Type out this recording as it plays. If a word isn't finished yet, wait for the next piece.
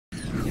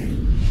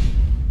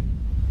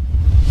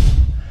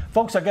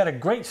Folks, I got a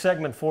great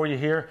segment for you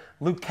here.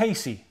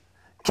 Lucchese.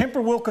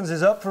 Kemper Wilkins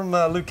is up from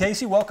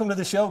Lucchese. Welcome to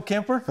the show,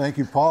 Kemper. Thank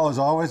you, Paul. As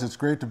always, it's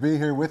great to be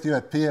here with you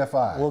at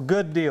PFI. Well,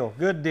 good deal,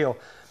 good deal.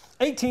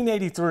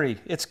 1883.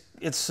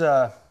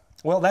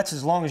 Well, that's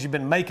as long as you've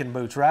been making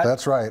boots, right?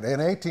 That's right.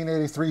 And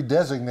 1883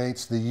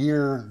 designates the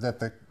year that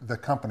the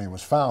company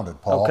was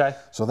founded, Paul. Okay.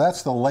 So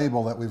that's the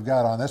label that we've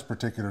got on this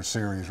particular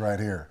series right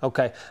here.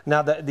 Okay.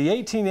 Now, the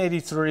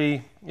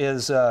 1883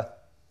 is,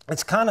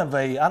 it's kind of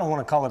a, I don't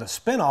want to call it a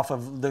spin-off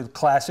of the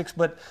classics,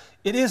 but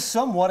it is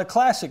somewhat a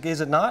classic,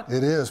 is it not?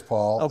 It is,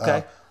 Paul.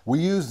 Okay. We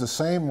use the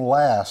same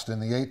last in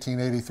the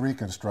 1883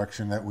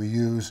 construction that we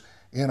use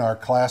in our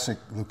classic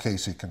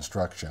Lucchese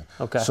construction.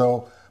 Okay.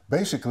 So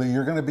basically,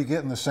 you're going to be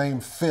getting the same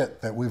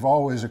fit that we've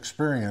always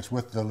experienced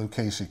with the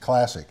Lucchese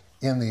Classic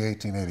in the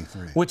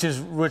 1883. Which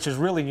is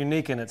really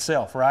unique in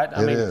itself, right?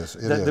 I mean,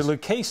 the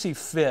Lucchese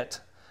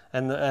fit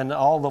and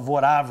all of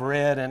what I've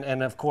read,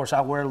 and of course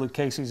I wear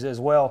Lucchese's as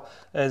well,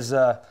 is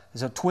a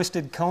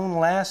twisted cone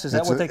last. Is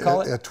that what they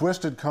call it? A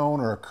twisted cone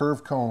or a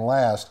curved cone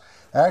last.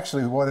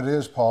 Actually, what it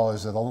is, Paul,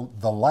 is that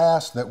the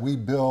last that we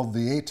build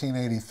the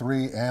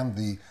 1883 and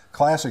the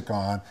Classic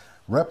on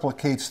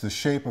replicates the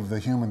shape of the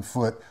human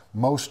foot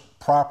most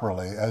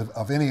properly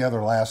of any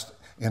other last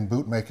in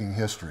boot making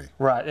history.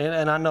 Right,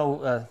 and I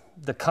know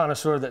the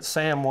connoisseur that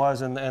Sam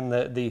was, and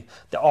the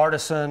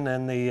artisan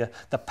and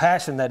the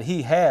passion that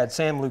he had.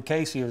 Sam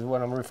Lucchese is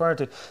what I'm referring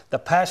to. The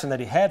passion that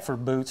he had for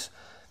boots.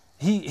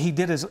 He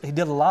did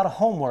a lot of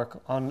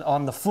homework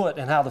on the foot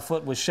and how the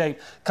foot was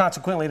shaped.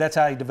 Consequently, that's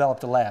how he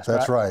developed the last.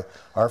 That's right.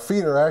 Our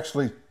feet are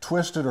actually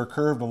twisted or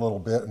curved a little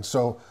bit, and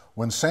so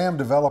when Sam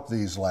developed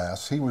these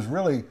lasts, he was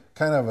really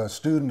kind of a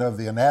student of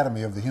the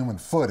anatomy of the human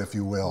foot, if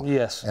you will.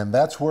 Yes. And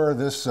that's where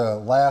this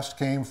last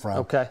came from.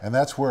 Okay. And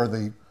that's where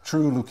the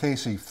true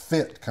Lucchese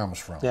fit comes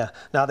from. Yeah.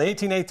 Now, the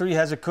 1883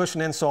 has a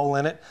cushion insole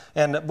in it,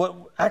 and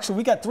actually,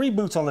 we got 3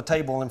 boots on the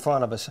table in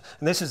front of us.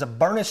 And this is a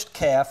burnished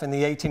calf in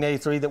the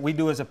 1883 that we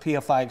do as a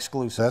PFI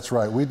exclusive. That's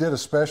right. We did a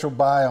special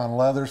buy on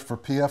leathers for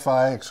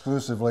PFI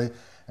exclusively,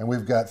 and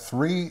we've got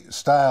 3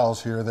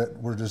 styles here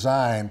that were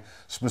designed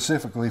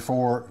specifically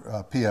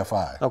for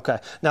PFI. Okay.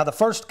 Now, the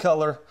first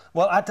color,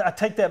 well, I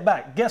take that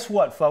back. Guess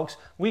what, folks?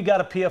 We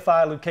got a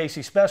PFI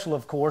Lucchese special,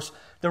 of course.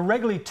 They're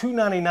regularly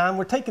 $299.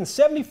 We're taking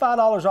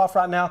 $75 off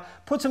right now.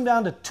 Puts them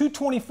down to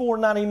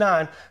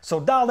 $224.99. So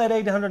dial that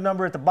 800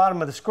 number at the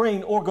bottom of the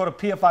screen or go to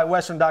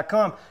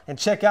pfiwestern.com and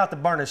check out the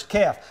burnished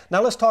calf.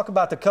 Now, let's talk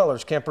about the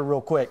colors, Kemper,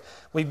 real quick.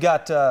 We've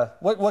got,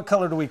 what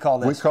color do we call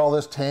this? We call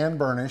this tan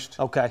burnished.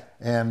 Okay.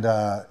 And,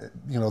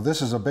 you know,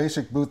 this is a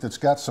basic boot that's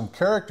got some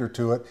character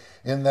to it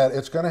in that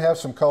it's going to have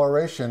some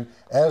coloration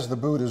as the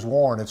boot is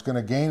worn. It's going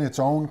to gain its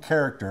own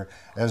character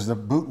as the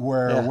boot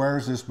wearer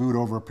wears this boot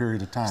over a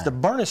period of time. So the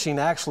burnishing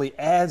actually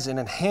adds and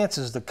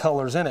enhances the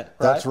colors in it,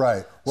 right? That's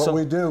right. What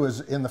we do is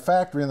in the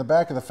factory, in the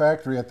back of the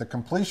factory, at the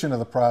completion of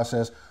the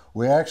process,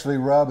 we actually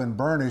rub and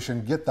burnish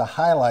and get the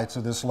highlights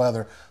of this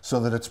leather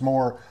so that it's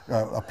more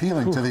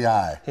appealing to the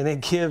eye. And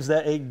it gives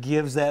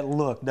that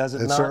look, does it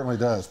not? It certainly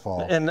does,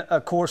 Paul. And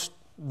of course,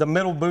 the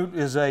middle boot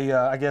is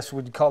I guess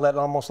we'd call that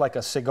almost like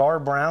a cigar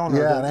brown.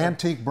 Yeah, an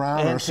antique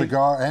brown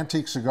or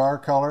antique cigar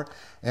color.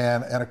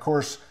 And of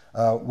course,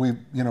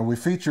 we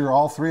feature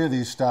all 3 of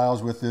these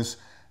styles with this.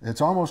 It's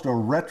almost a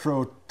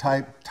retro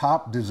type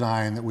top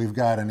design that we've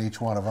got in each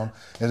one of them.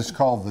 And it's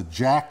called the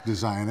Jack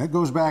design. It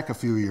goes back a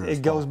few years.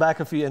 It goes back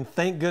a few, and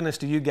thank goodness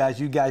to you guys.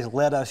 You guys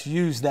let us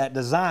use that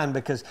design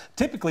because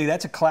typically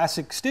that's a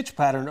classic stitch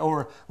pattern,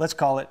 or let's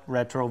call it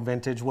retro,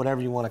 vintage,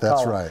 whatever you want to call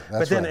it. That's right.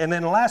 That's right. And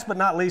then last but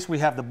not least, we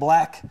have the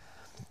black.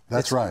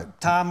 That's right.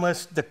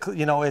 Timeless.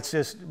 It's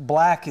just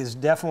black is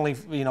definitely,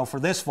 for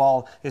this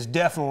fall is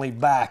definitely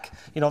back.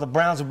 The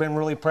browns have been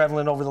really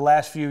prevalent over the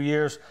last few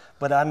years,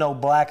 but I know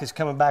black is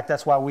coming back.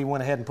 That's why we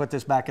went ahead and put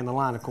this back in the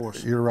line, of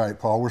course. You're right,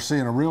 Paul. We're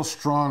seeing a real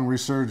strong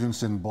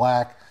resurgence in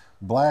black.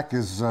 Black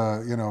is,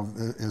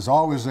 is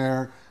always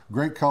there.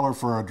 Great color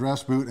for a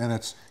dress boot, and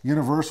it's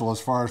universal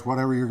as far as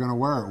whatever you're going to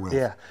wear it with.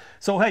 Yeah.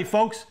 So, hey,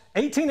 folks,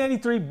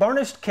 1883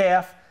 burnished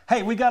calf.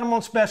 Hey, we got them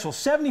on special,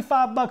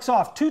 75 bucks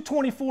off,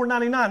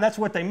 $224.99. That's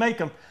what they make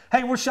them.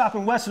 Hey, we're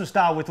shopping Western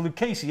style with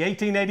Lucchese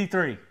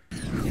 1883.